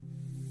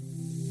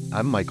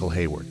I'm Michael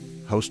Hayward,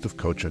 host of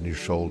Coach on Your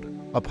Shoulder,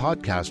 a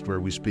podcast where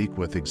we speak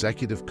with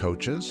executive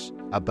coaches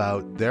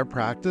about their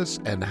practice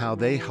and how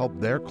they help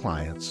their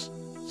clients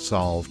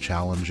solve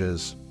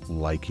challenges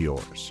like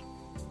yours.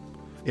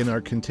 In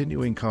our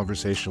continuing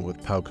conversation with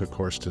Pauke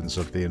Korstens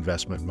of The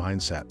Investment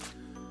Mindset,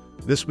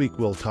 this week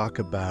we'll talk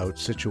about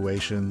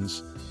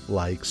situations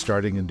like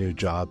starting a new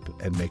job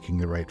and making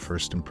the right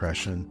first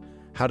impression,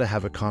 how to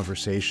have a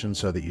conversation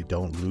so that you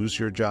don't lose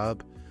your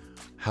job,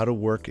 how to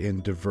work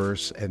in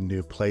diverse and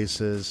new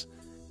places,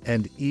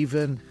 and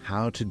even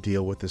how to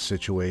deal with the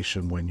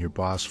situation when your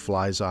boss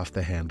flies off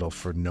the handle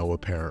for no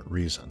apparent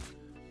reason.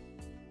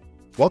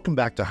 Welcome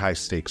back to High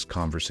Stakes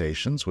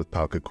Conversations with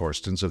Pauke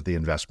Korstens of The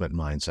Investment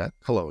Mindset.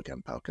 Hello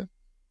again, Pauke.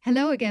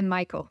 Hello again,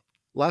 Michael.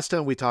 Last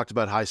time we talked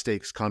about high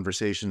stakes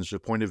conversations from the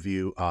point of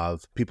view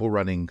of people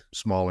running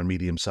small or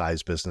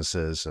medium-sized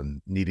businesses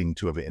and needing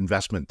to have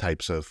investment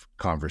types of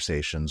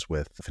conversations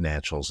with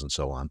financials and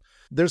so on.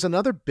 There's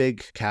another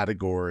big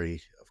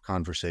category of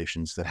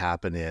conversations that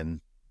happen in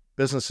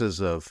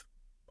businesses of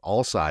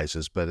all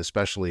sizes, but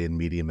especially in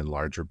medium and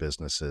larger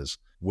businesses,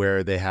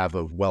 where they have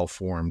a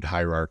well-formed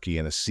hierarchy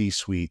and a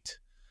C-suite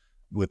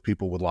with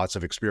people with lots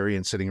of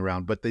experience sitting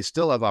around, but they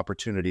still have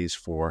opportunities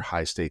for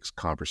high-stakes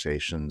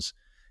conversations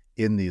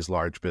in these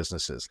large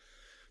businesses.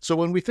 So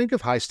when we think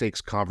of high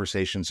stakes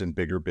conversations in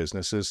bigger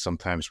businesses,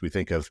 sometimes we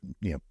think of,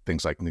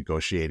 things like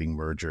negotiating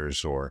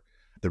mergers or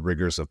the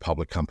rigors of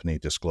public company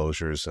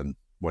disclosures and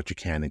what you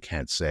can and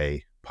can't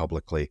say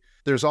publicly.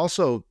 There's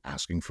also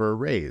asking for a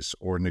raise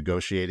or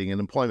negotiating an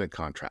employment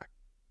contract.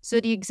 So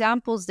the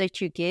examples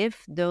that you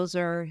give, those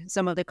are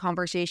some of the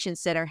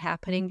conversations that are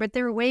happening, but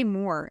there are way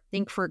more.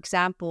 Think, for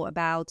example,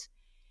 about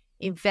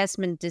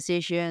investment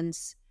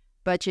decisions,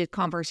 budget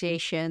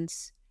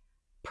conversations,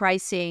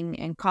 pricing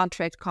and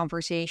contract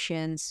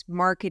conversations,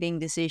 marketing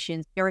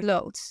decisions. There are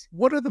loads.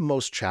 What are the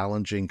most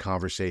challenging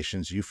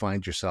conversations you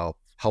find yourself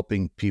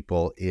helping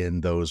people in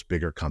those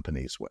bigger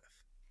companies with?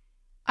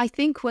 I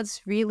think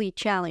what's really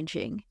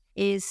challenging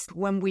is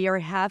when we are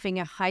having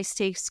a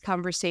high-stakes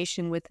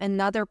conversation with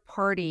another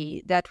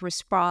party that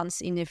responds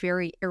in a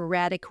very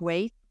erratic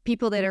way.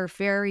 People that are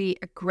very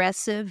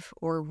aggressive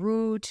or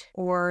rude,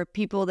 or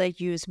people that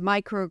use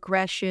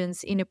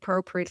microaggressions,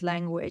 inappropriate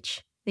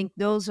language. I think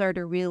those are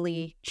the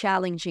really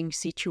challenging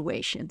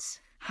situations.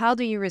 How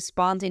do you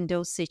respond in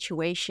those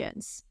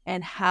situations?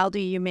 And how do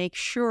you make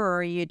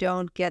sure you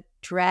don't get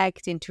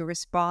dragged into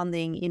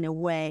responding in a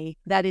way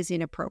that is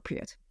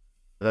inappropriate?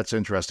 That's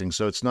interesting.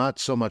 So it's not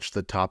so much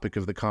the topic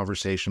of the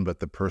conversation,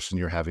 but the person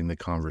you're having the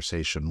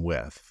conversation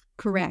with.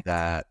 Correct.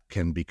 That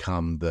can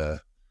become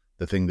the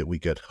thing that we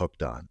get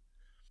hooked on.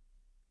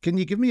 Can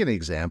you give me an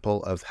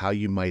example of how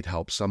you might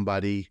help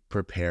somebody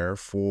prepare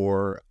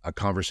for a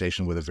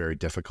conversation with a very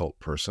difficult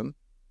person?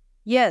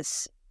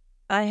 Yes.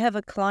 I have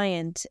a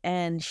client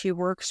and she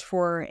works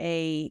for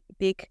a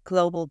big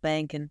global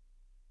bank, and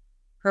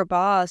her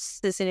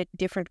boss is in a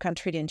different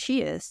country than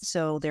she is.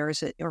 So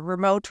there's a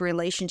remote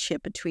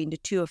relationship between the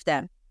two of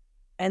them.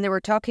 And they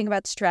were talking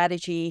about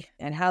strategy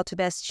and how to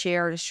best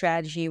share the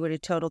strategy with a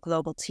total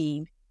global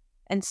team.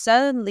 And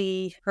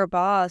suddenly her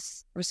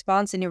boss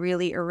responds in a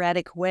really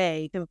erratic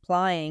way,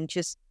 implying,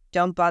 just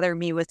don't bother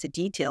me with the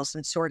details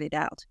and sort it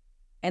out.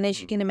 And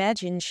as you can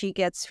imagine, she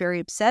gets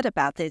very upset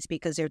about this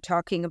because they're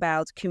talking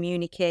about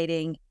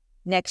communicating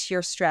next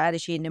year's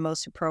strategy in the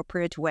most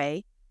appropriate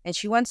way. And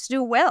she wants to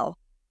do well.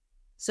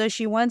 So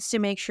she wants to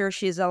make sure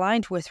she's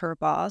aligned with her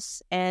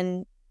boss.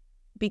 And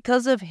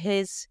because of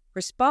his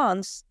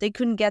response, they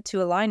couldn't get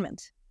to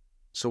alignment.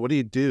 So what do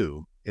you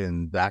do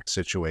in that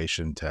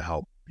situation to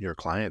help your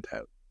client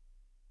out?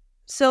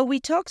 So we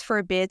talked for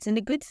a bit, and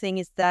the good thing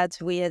is that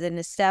we had an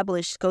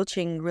established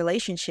coaching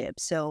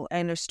relationship, so I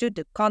understood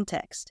the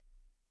context.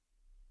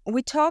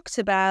 We talked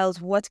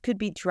about what could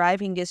be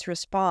driving this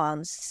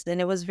response,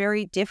 and it was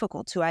very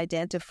difficult to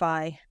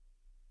identify.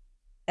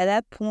 At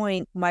that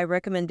point, my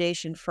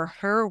recommendation for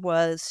her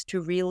was to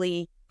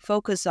really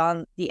focus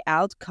on the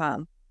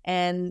outcome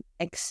and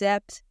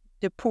accept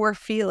the poor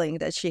feeling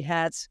that she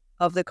had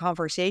of the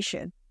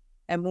conversation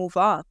and move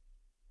on.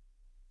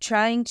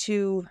 Trying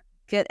to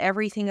get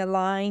everything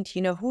aligned,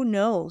 who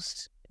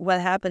knows what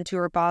happened to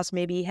her boss?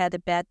 Maybe he had a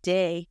bad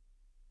day.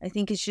 I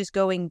think it's just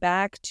going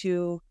back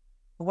to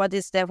what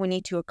is that we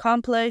need to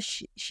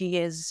accomplish. She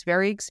is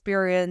very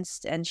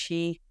experienced and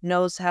she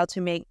knows how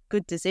to make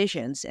good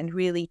decisions, and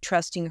really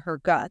trusting her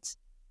gut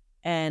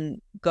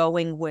and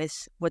going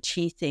with what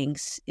she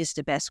thinks is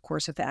the best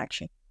course of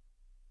action.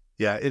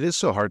 Yeah, it is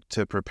so hard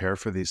to prepare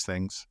for these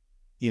things.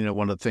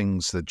 One of the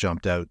things that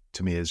jumped out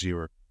to me as you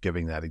were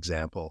giving that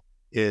example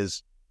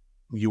is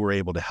you were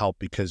able to help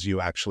because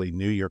you actually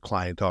knew your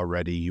client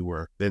already. You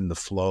were in the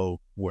flow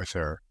with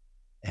her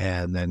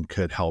and then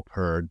could help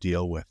her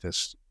deal with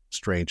this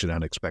strange and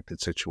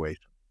unexpected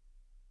situation.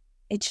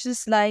 It's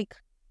just like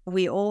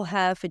we all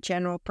have a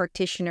general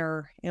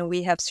practitioner and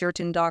we have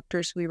certain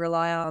doctors we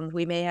rely on.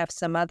 We may have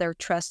some other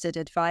trusted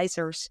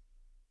advisors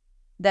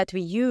that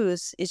we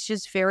use. It's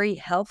just very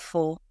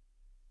helpful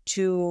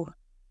to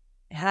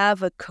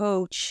have a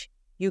coach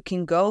you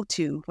can go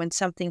to when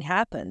something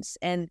happens.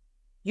 And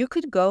you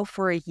could go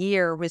for a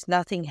year with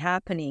nothing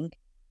happening.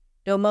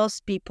 Though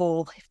most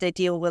people, if they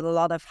deal with a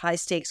lot of high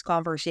stakes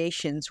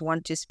conversations,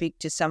 want to speak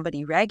to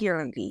somebody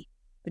regularly.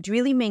 But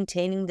really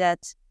maintaining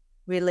that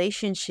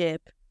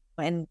relationship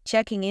and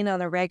checking in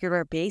on a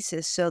regular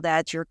basis so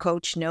that your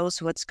coach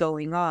knows what's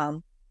going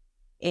on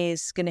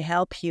is going to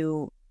help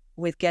you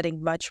with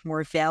getting much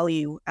more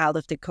value out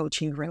of the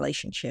coaching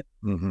relationship.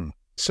 Mm-hmm.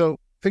 So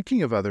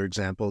thinking of other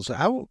examples,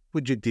 how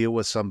would you deal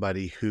with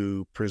somebody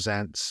who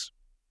presents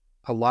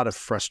a lot of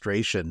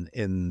frustration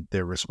in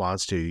their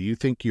response to you? You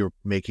think you're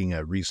making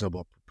a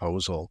reasonable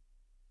proposal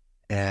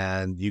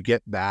and you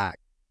get back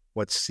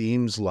what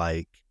seems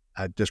like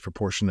a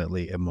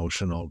disproportionately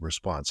emotional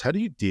response. How do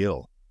you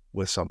deal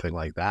with something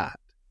like that?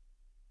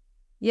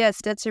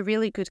 Yes, that's a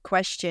really good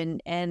question.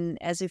 And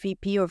as a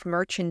VP of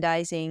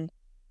merchandising,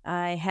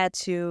 I had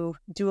to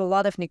do a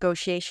lot of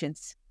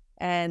negotiations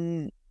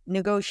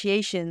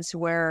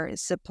where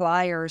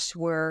suppliers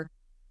were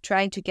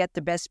trying to get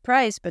the best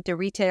price, but the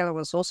retailer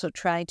was also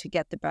trying to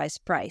get the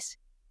best price.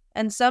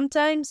 And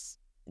sometimes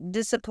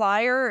the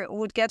supplier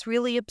would get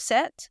really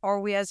upset,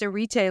 or we as a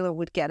retailer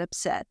would get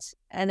upset.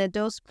 And at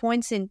those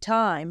points in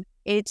time,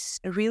 it's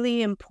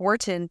really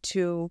important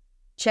to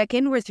check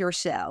in with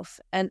yourself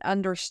and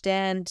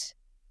understand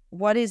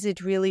what is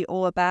it really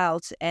all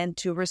about, and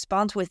to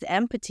respond with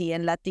empathy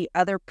and let the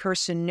other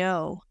person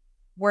know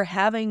we're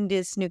having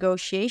this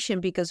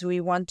negotiation because we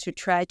want to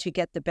try to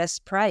get the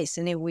best price.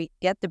 And if we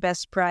get the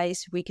best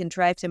price, we can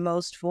drive the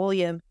most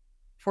volume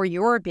for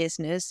your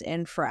business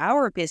and for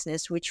our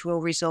business, which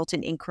will result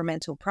in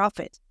incremental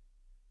profit.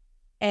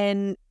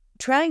 And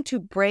trying to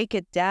break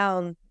it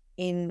down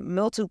in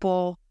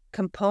multiple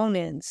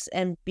components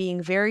and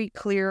being very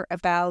clear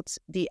about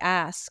the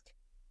ask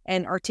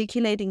and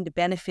articulating the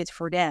benefit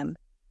for them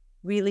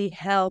really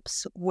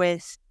helps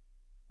with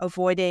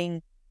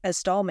avoiding a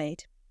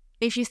stalemate.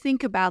 If you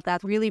think about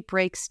that, really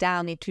breaks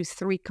down into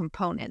 3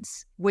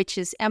 components, which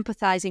is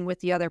empathizing with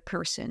the other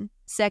person.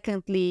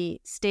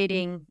 Secondly,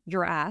 stating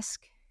your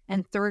ask.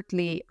 And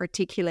thirdly,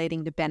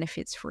 articulating the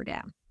benefits for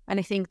them. And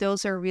I think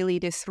those are really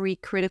the 3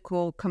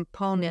 critical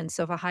components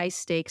of a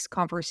high-stakes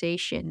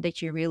conversation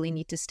that you really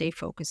need to stay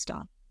focused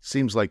on.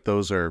 Seems like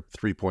those are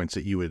 3 points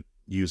that you would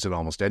use in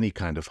almost any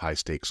kind of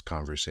high-stakes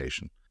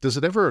conversation. Does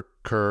it ever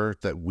occur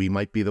that we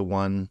might be the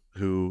one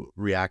who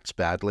reacts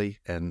badly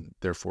and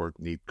therefore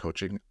need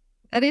coaching?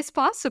 That is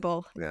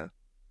possible. Yeah.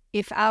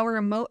 If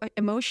our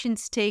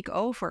emotions take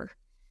over,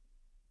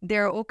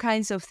 there are all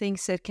kinds of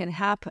things that can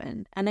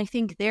happen. And I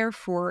think,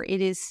 therefore, it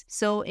is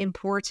so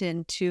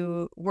important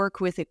to work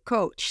with a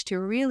coach to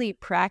really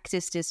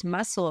practice this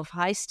muscle of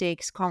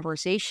high-stakes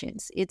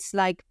conversations. It's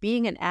like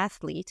being an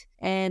athlete,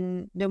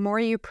 and the more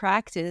you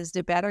practice,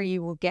 the better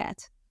you will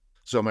get.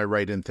 So am I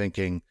right in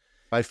thinking,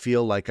 I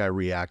feel like I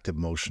react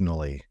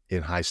emotionally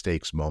in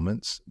high-stakes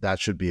moments, that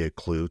should be a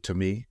clue to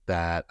me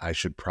that I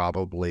should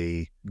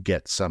probably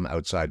get some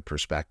outside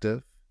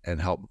perspective and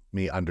help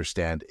me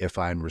understand if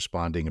I'm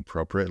responding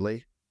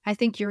appropriately? I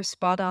think you're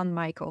spot on,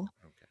 Michael.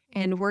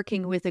 Okay. And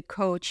working with a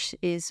coach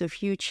is of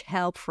huge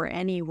help for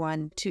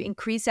anyone to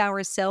increase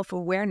our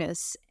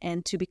self-awareness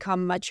and to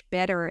become much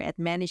better at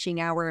managing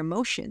our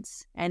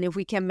emotions. And if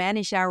we can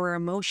manage our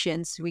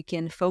emotions, we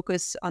can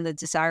focus on the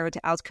desired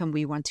outcome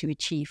we want to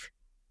achieve.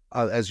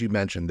 As you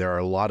mentioned, there are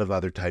a lot of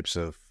other types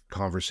of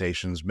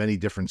conversations, many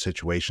different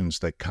situations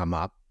that come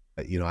up.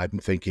 I'm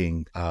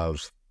thinking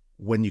of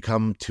when you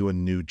come to a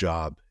new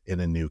job in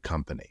a new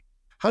company.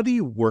 How do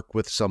you work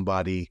with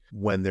somebody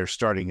when they're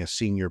starting a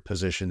senior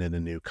position in a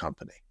new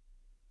company?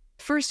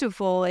 First of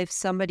all, if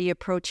somebody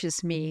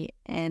approaches me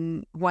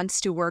and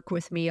wants to work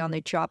with me on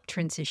a job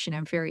transition,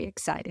 I'm very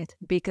excited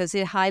because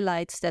it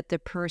highlights that the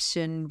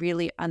person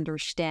really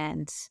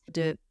understands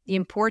the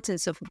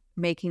importance of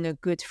making a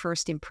good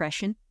first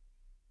impression.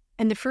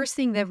 And the first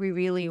thing that we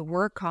really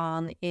work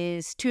on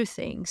is 2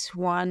 things.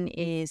 One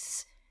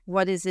is,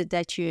 what is it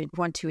that you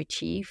want to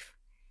achieve?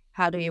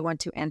 How do you want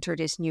to enter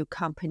this new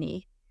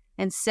company?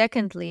 And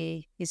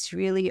secondly, is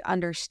really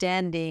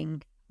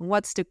understanding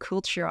what's the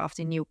culture of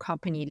the new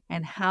company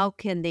and how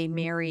can they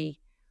marry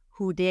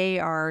who they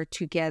are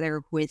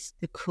together with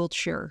the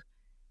culture.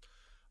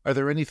 Are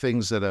there any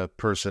things that a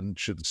person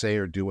should say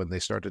or do when they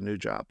start a new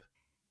job?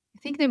 I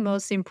think the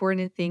most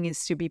important thing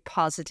is to be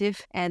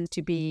positive and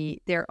to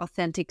be their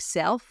authentic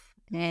self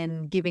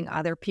and giving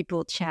other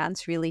people a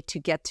chance really to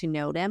get to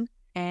know them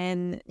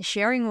and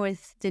sharing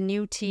with the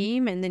new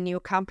team and the new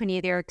company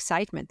their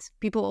excitement.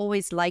 People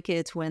always like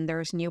it when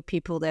there's new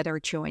people that are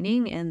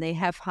joining and they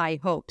have high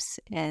hopes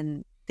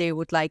and they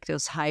would like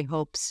those high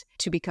hopes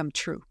to become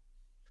true.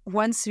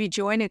 Once we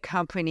join a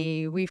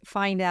company, we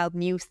find out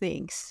new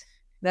things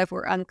that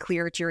were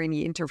unclear during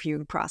the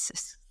interviewing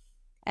process.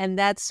 And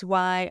that's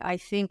why I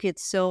think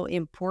it's so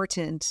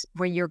important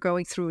when you're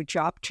going through a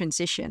job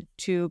transition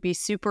to be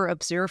super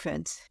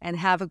observant and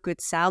have a good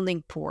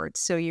sounding board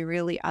so you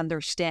really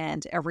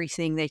understand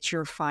everything that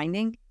you're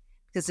finding,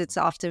 because it's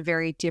often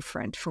very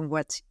different from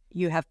what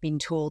you have been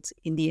told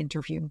in the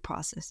interviewing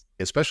process.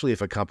 Especially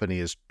if a company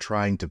is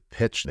trying to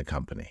pitch the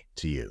company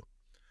to you.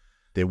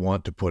 They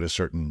want to put a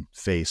certain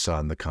face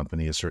on the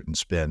company, a certain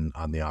spin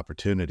on the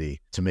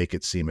opportunity to make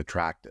it seem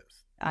attractive.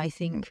 I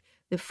think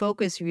the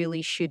focus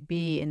really should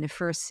be in the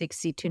first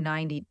 60 to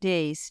 90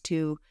 days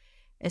to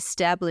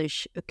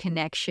establish a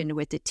connection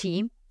with the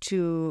team,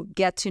 to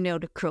get to know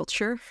the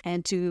culture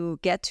and to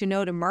get to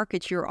know the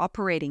market you're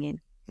operating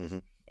in. Mm-hmm.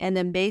 And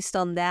then based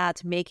on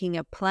that, making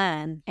a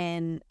plan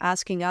and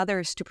asking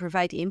others to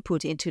provide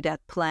input into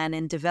that plan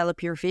and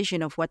develop your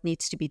vision of what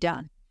needs to be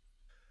done.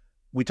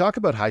 We talk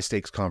about high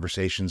stakes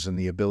conversations and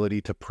the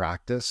ability to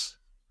practice.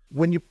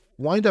 When you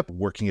wind up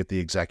working at the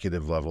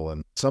executive level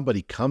and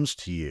somebody comes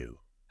to you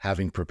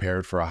having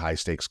prepared for a high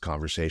stakes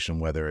conversation,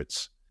 whether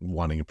it's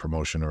wanting a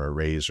promotion or a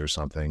raise or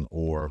something,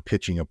 or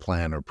pitching a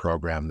plan or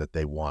program that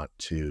they want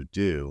to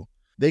do,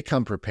 they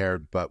come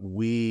prepared, but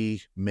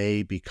we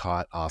may be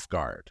caught off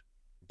guard.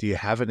 Do you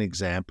have an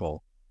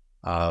example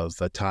of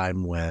a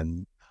time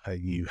when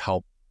you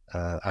help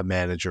a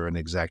manager, an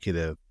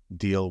executive,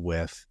 deal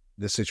with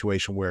the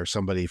situation where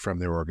somebody from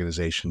their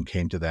organization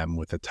came to them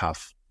with a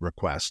tough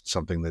request,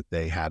 something that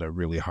they had a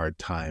really hard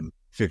time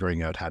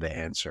figuring out how to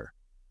answer?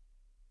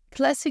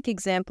 Classic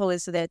example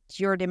is that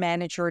you're the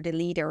manager, the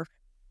leader,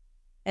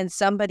 and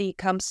somebody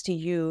comes to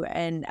you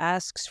and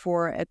asks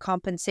for a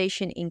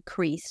compensation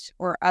increase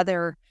or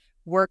other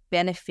work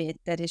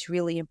benefit that is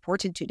really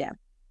important to them.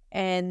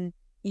 And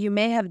you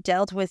may have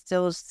dealt with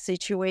those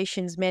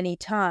situations many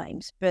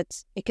times,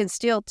 but it can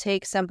still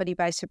take somebody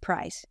by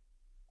surprise.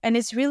 And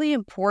it's really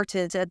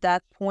important at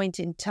that point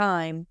in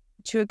time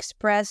to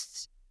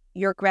express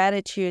your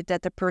gratitude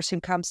that the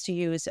person comes to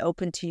you, is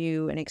open to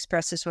you, and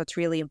expresses what's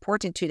really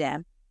important to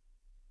them.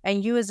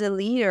 And you as a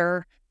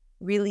leader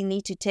really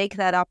need to take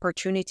that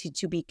opportunity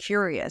to be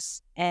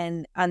curious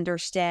and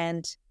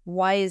understand,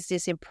 why is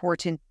this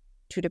important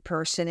to the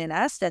person, and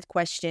ask that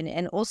question,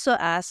 and also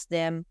ask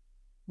them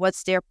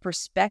what's their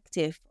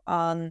perspective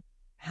on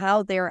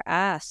how their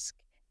ask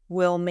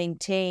will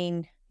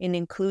maintain an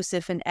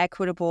inclusive and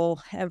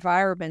equitable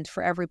environment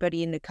for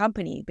everybody in the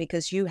company,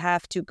 because you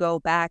have to go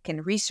back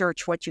and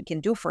research what you can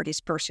do for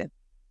this person.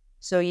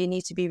 So you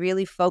need to be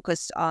really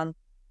focused on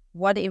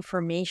what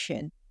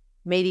information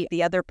maybe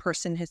the other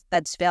person has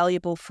that's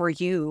valuable for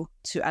you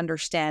to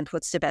understand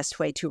what's the best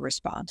way to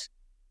respond.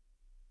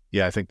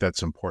 Yeah, I think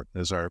that's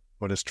important. As our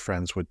Buddhist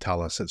friends would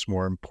tell us, it's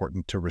more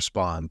important to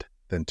respond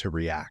than to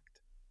react.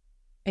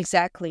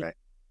 Exactly. Right.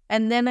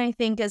 And then I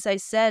think, as I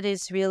said,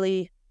 it's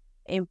really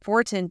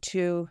important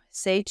to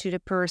say to the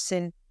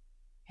person,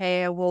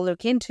 hey, I will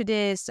look into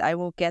this. I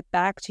will get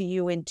back to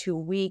you in 2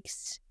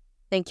 weeks.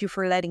 Thank you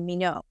for letting me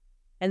know.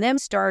 And then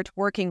start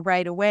working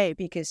right away,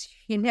 because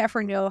you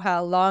never know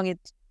how long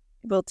it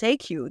will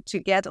take you to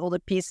get all the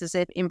pieces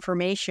of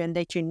information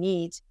that you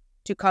need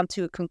to come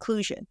to a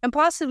conclusion. And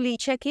possibly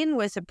check in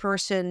with a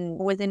person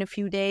within a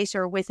few days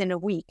or within a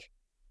week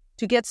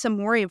to get some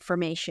more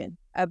information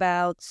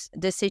about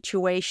the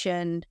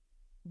situation,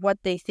 what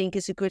they think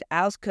is a good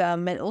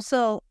outcome, and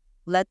also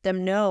let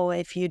them know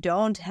if you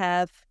don't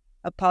have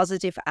a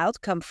positive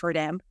outcome for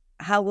them,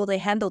 how will they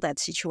handle that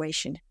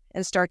situation,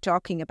 and start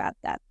talking about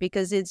that,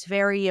 because it's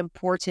very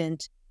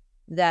important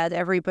that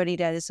everybody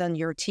that is on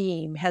your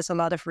team has a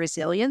lot of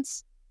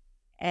resilience.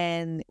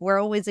 And we're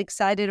always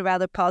excited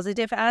about a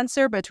positive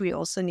answer, but we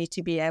also need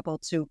to be able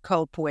to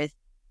cope with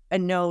a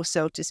no,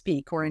 so to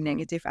speak, or a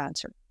negative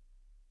answer.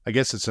 I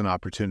guess it's an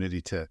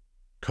opportunity to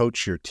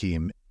coach your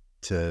team,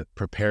 to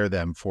prepare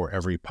them for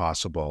every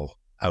possible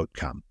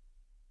outcome.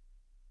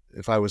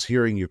 If I was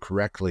hearing you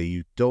correctly,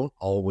 you don't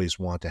always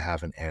want to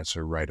have an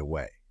answer right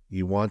away.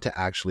 You want to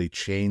actually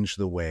change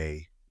the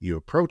way you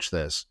approach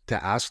this,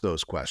 to ask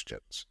those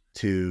questions,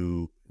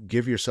 to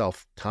give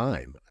yourself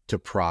time to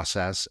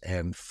process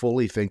and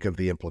fully think of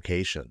the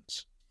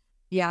implications.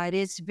 Yeah, it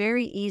is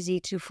very easy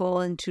to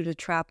fall into the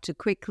trap to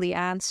quickly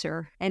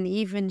answer and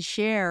even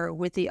share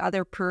with the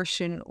other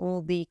person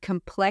all the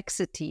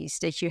complexities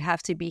that you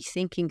have to be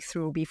thinking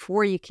through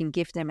before you can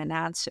give them an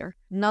answer.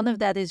 None of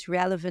that is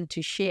relevant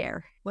to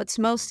share. What's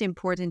most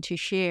important to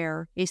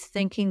share is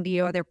thanking the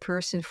other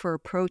person for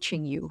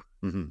approaching you.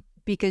 Mm-hmm.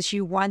 Because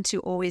you want to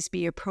always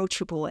be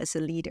approachable as a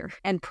leader,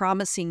 and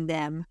promising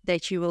them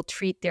that you will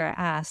treat their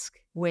ask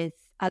with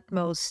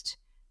utmost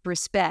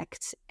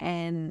respect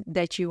and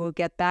that you will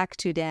get back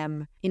to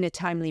them in a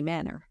timely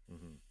manner.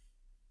 Mm-hmm.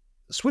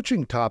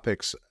 Switching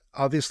topics,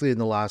 obviously in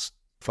the last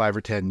 5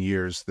 or 10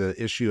 years, the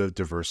issue of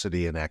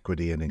diversity and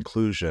equity and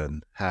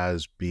inclusion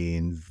has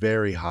been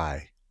very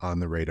high on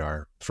the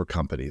radar for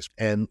companies.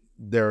 And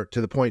they're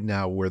to the point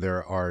now where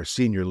there are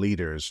senior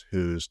leaders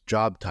whose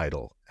job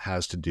title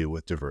has to do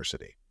with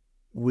diversity.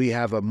 We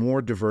have a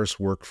more diverse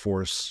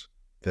workforce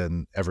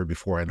than ever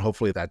before, and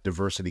hopefully that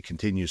diversity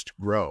continues to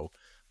grow.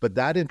 But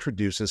that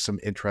introduces some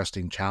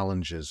interesting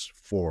challenges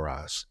for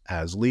us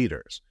as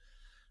leaders.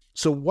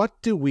 So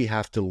what do we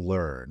have to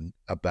learn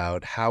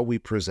about how we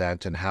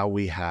present and how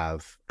we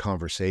have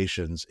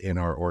conversations in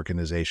our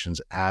organizations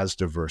as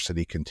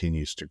diversity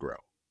continues to grow?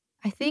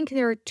 I think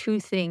there are two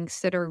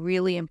things that are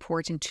really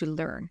important to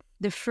learn.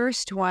 The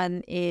first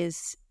one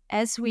is,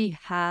 as we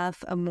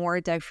have a more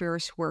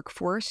diverse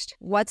workforce,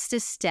 what's the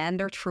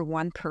standard for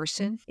one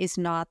person is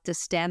not the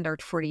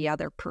standard for the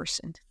other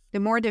person. The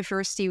more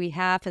diversity we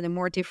have and the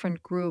more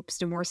different groups,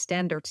 the more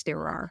standards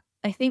there are.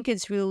 I think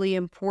it's really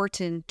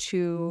important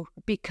to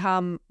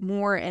become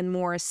more and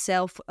more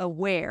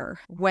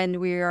self-aware when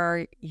we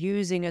are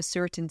using a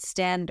certain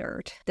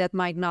standard that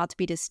might not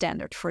be the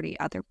standard for the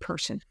other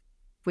person,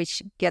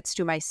 which gets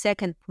to my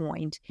second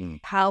point.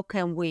 How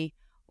can we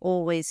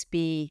always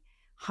be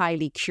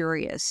highly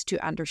curious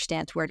to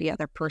understand where the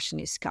other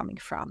person is coming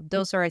from?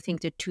 Those are, I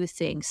think, the two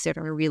things that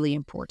are really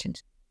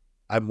important.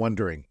 I'm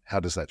wondering, how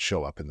does that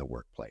show up in the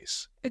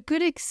workplace? A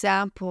good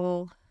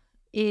example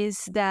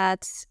is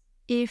that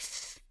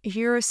if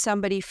you're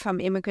somebody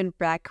from immigrant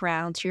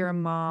background, you're a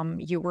mom,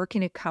 you work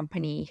in a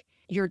company,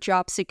 your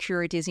job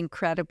security is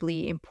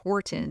incredibly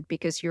important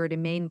because you're the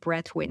main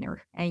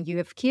breadwinner and you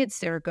have kids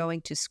that are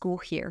going to school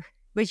here.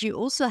 But you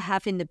also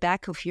have in the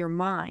back of your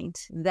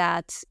mind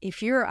that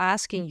if you're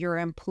asking your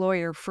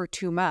employer for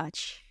too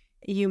much,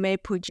 you may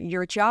put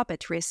your job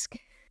at risk.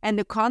 And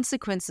the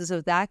consequences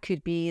of that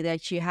could be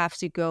that you have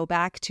to go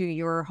back to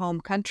your home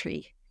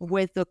country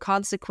with the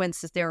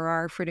consequences there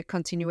are for the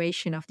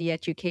continuation of the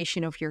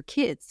education of your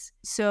kids.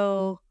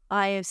 So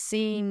I have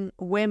seen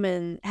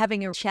women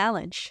having a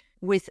challenge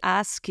with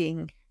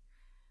asking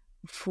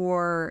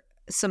for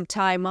some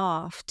time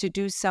off to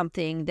do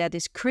something that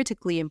is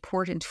critically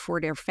important for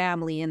their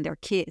family and their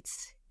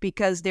kids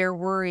because they're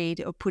worried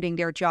of putting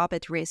their job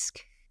at risk.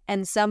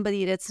 And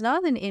somebody that's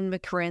not an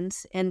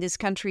immigrant and this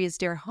country is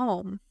their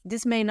home,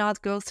 this may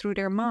not go through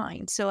their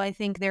mind. So I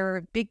think there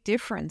are big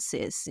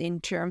differences in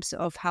terms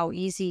of how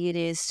easy it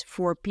is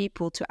for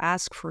people to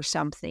ask for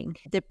something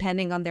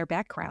depending on their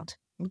background.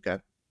 Okay.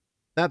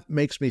 That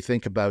makes me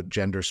think about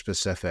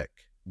gender-specific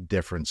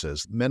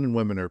differences. Men and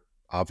women are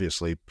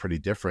obviously pretty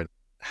different.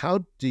 How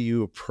do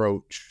you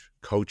approach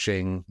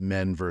coaching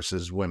men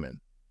versus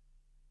women?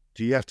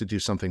 Do you have to do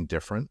something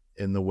different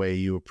in the way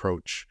you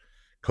approach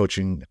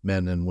coaching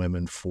men and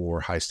women for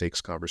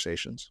high-stakes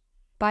conversations?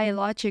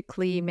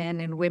 Biologically,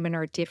 men and women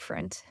are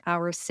different.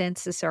 Our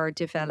senses are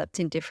developed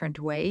in different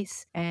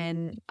ways.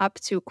 And up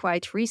to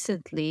quite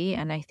recently,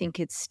 and I think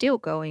it's still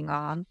going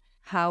on,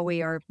 how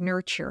we are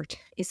nurtured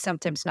is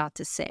sometimes not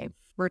the same.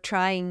 We're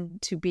trying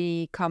to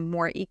become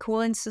more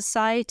equal in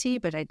society,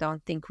 but I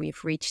don't think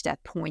we've reached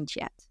that point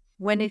yet.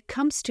 When it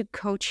comes to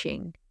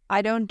coaching,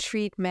 I don't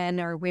treat men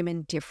or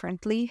women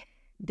differently.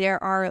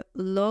 There are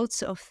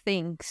loads of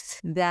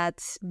things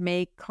that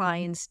make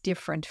clients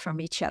different from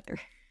each other.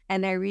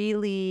 And I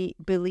really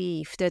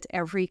believe that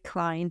every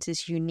client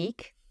is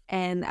unique.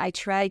 And I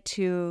try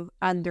to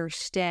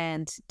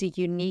understand the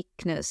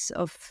uniqueness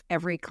of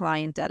every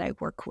client that I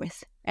work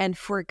with. And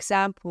for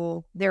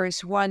example, there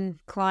is one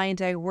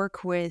client I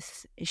work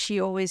with.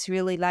 She always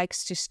really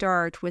likes to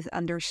start with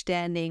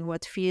understanding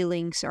what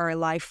feelings are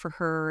alive for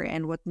her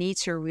and what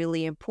needs are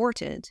really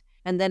important.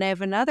 And then I have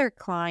another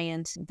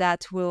client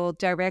that will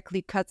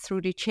directly cut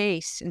through the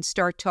chase and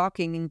start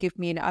talking and give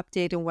me an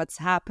update on what's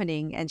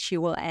happening. And she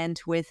will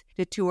end with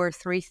the 2 or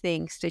 3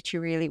 things that she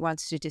really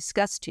wants to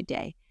discuss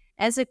today.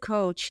 As a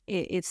coach,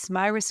 it's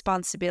my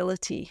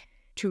responsibility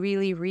to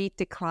really read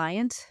the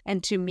client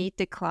and to meet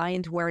the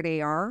client where they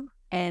are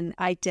and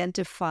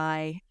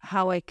identify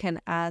how I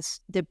can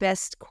ask the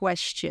best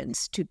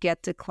questions to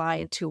get the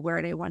client to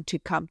where they want to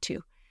come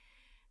to.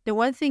 The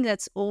one thing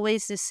that's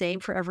always the same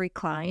for every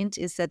client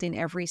is that in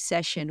every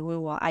session, we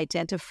will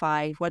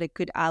identify what a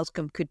good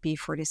outcome could be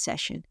for the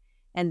session.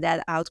 And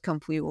that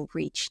outcome we will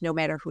reach, no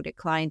matter who the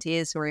client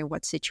is or in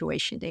what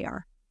situation they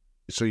are.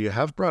 So you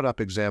have brought up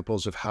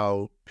examples of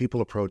how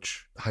people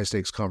approach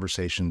high-stakes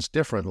conversations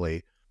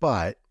differently,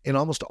 but in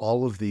almost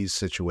all of these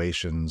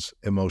situations,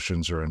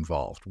 emotions are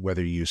involved,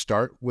 whether you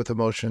start with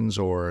emotions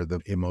or the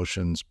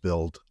emotions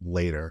build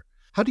later.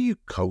 How do you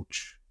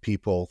coach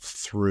people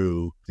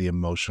through the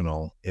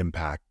emotional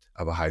impact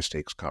of a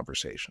high-stakes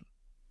conversation?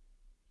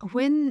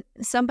 When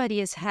somebody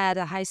has had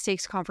a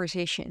high-stakes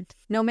conversation,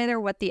 no matter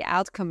what the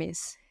outcome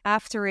is,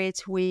 after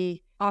it,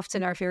 we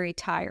often are very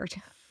tired.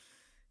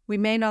 We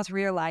may not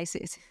realize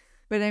it,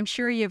 but I'm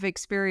sure you've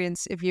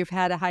experienced, if you've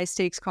had a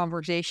high-stakes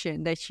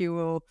conversation, that you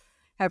will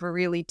have a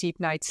really deep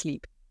night's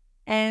sleep.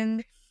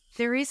 And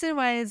the reason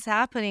why it's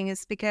happening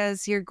is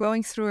because you're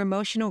going through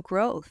emotional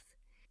growth.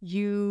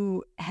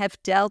 You have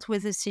dealt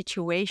with a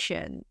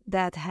situation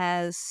that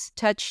has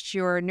touched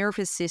your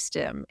nervous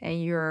system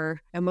and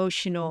your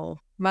emotional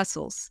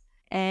muscles.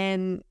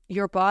 And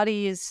your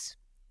body is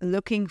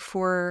looking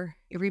for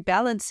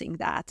rebalancing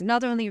that.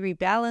 Not only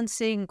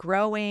rebalancing,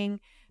 growing,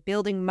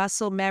 building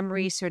muscle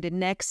memory, so the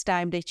next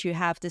time that you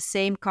have the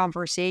same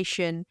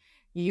conversation,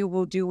 you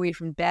will do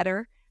even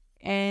better.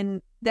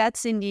 And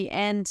that's in the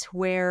end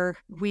where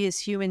we as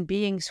human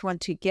beings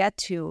want to get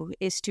to,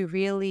 is to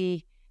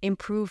really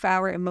improve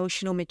our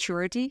emotional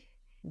maturity,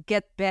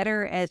 get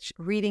better at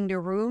reading the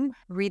room,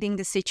 reading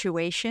the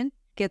situation,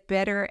 get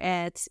better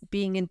at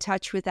being in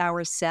touch with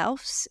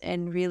ourselves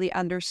and really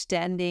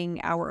understanding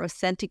our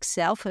authentic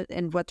self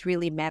and what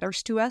really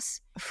matters to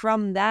us.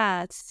 From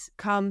that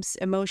comes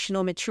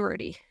emotional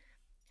maturity.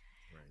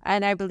 Right.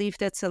 And I believe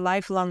that's a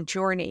lifelong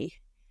journey.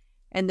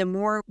 And the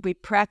more we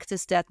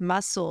practice that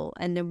muscle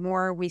and the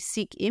more we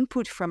seek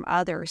input from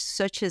others,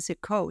 such as a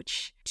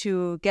coach,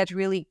 to get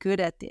really good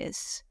at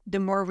this, the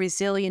more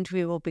resilient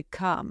we will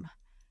become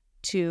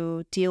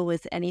to deal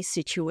with any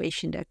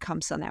situation that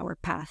comes on our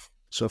path.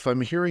 So if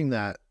I'm hearing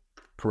that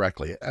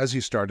correctly, as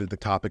you started the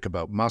topic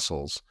about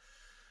muscles,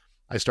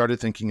 I started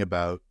thinking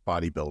about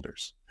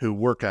bodybuilders who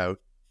work out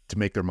to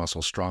make their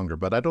muscles stronger.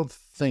 But I don't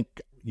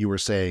think you were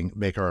saying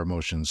make our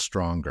emotions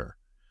stronger.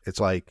 It's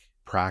like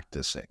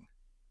practicing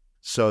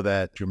so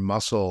that your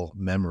muscle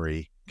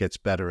memory gets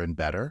better and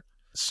better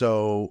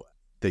so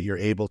that you're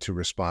able to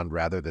respond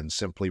rather than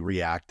simply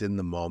react in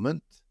the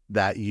moment,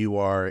 that you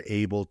are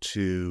able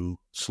to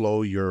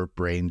slow your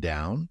brain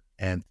down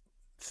and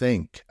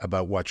think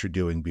about what you're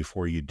doing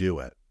before you do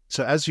it.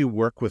 So as you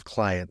work with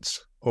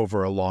clients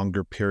over a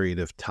longer period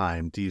of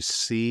time, do you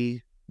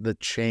see the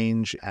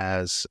change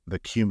as the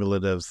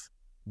cumulative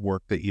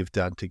work that you've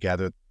done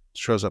together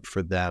shows up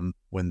for them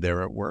when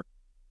they're at work?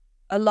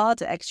 A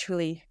lot,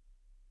 actually,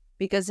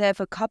 because I have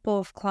a couple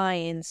of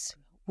clients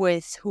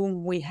with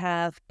whom we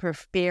have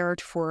prepared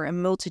for a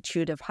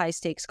multitude of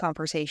high-stakes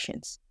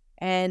conversations.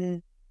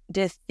 And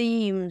the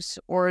themes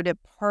or the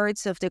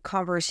parts of the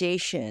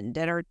conversation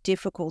that are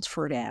difficult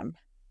for them,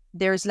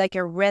 there's like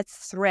a red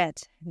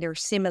thread,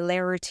 there's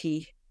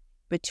similarity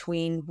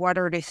between what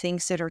are the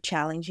things that are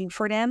challenging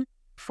for them.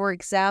 For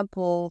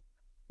example,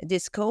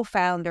 this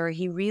co-founder,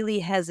 he really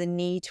has a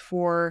need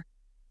for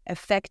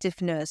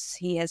effectiveness.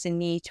 He has a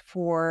need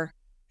for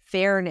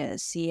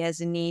fairness. He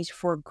has a need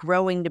for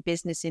growing the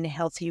business in a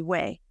healthy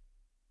way.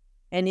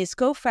 And his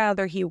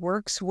co-founder he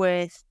works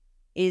with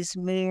is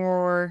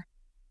more,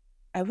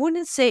 I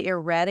wouldn't say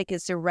erratic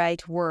is the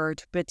right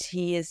word, but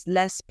he is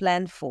less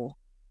planful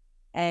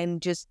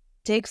and just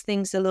takes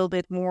things a little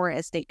bit more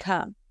as they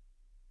come.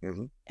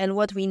 Mm-hmm. And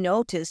what we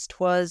noticed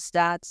was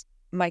that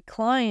my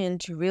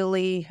client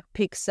really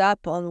picks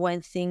up on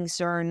when things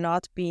are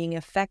not being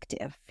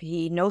effective.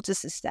 He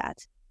notices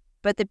that,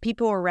 but the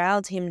people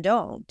around him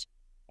don't.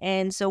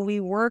 And so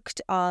we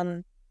worked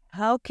on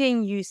how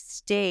can you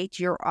state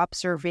your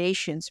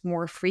observations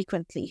more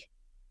frequently?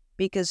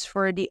 Because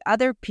for the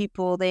other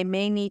people, they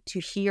may need to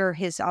hear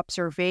his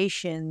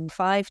observation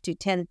 5 to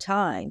 10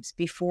 times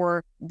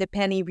before the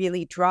penny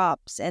really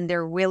drops and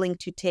they're willing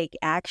to take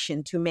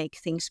action to make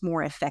things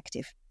more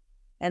effective.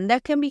 And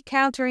that can be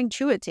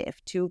counterintuitive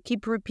to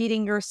keep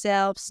repeating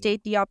yourself,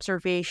 state the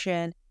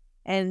observation,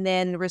 and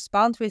then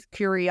respond with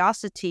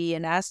curiosity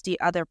and ask the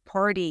other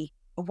party,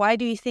 why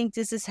do you think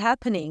this is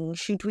happening?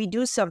 Should we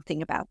do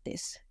something about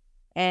this?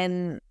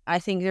 And I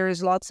think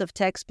there's lots of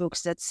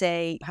textbooks that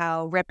say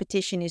how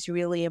repetition is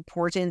really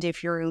important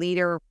if you're a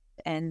leader.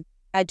 And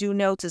I do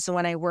notice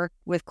when I work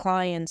with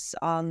clients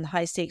on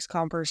high stakes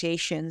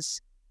conversations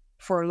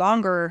for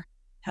longer,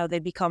 how they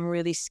become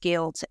really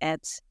skilled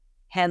at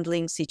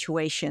handling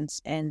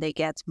situations and they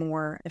get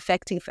more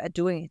effective at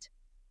doing it.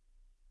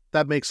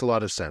 That makes a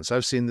lot of sense.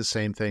 I've seen the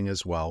same thing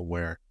as well,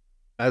 where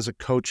as a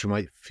coach, you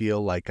might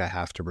feel like I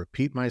have to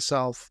repeat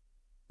myself,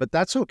 but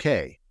that's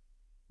okay.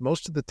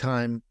 Most of the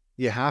time,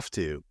 you have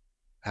to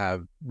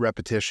have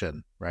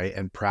repetition, right?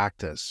 And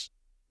practice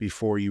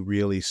before you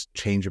really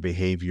change a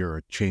behavior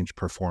or change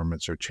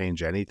performance or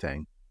change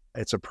anything.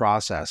 It's a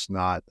process,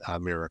 not a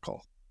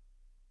miracle,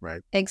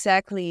 right?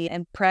 Exactly.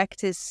 And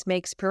practice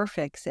makes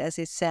perfect, as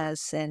it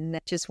says, and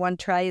just one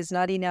try is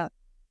not enough.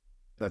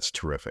 That's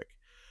terrific.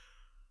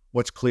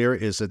 What's clear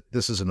is that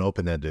this is an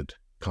open-ended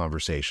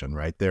conversation,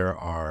 right? There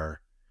are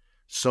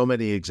so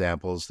many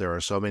examples, there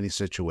are so many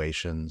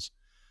situations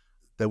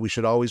that we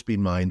should always be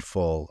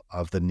mindful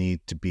of the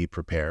need to be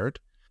prepared.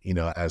 You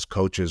know, as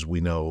coaches,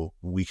 we know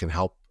we can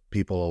help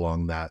people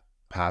along that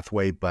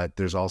pathway, but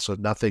there's also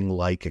nothing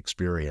like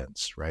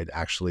experience, right?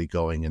 Actually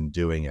going and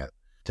doing it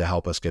to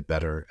help us get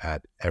better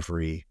at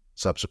every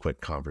subsequent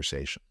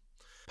conversation.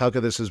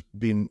 Helga, this has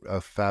been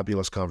a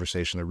fabulous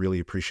conversation. I really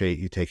appreciate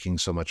you taking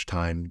so much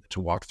time to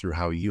walk through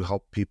how you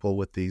help people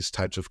with these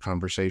types of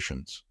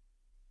conversations.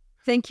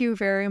 Thank you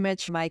very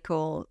much,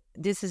 Michael.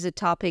 This is a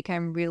topic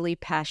I'm really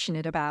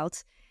passionate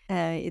about.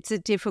 It's a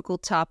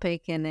difficult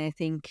topic, and I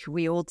think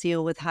we all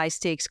deal with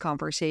high-stakes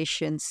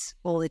conversations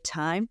all the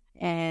time.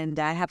 And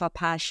I have a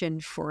passion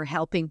for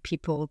helping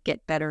people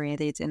get better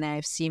at it, and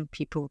I've seen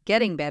people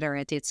getting better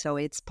at it, so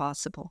it's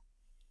possible.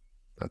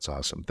 That's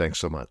awesome. Thanks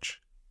so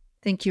much.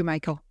 Thank you,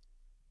 Michael.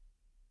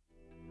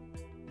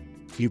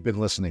 You've been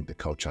listening to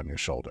Coach on Your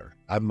Shoulder.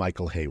 I'm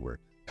Michael Hayward.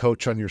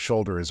 Coach on Your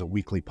Shoulder is a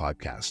weekly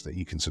podcast that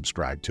you can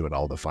subscribe to at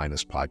all the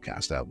finest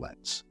podcast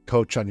outlets.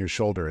 Coach on Your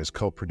Shoulder is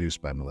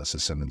co-produced by Melissa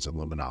Simmons and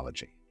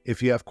Luminology.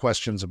 If you have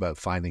questions about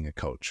finding a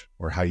coach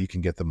or how you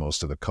can get the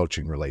most of the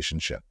coaching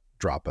relationship,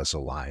 drop us a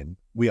line.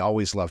 We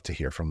always love to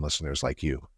hear from listeners like you.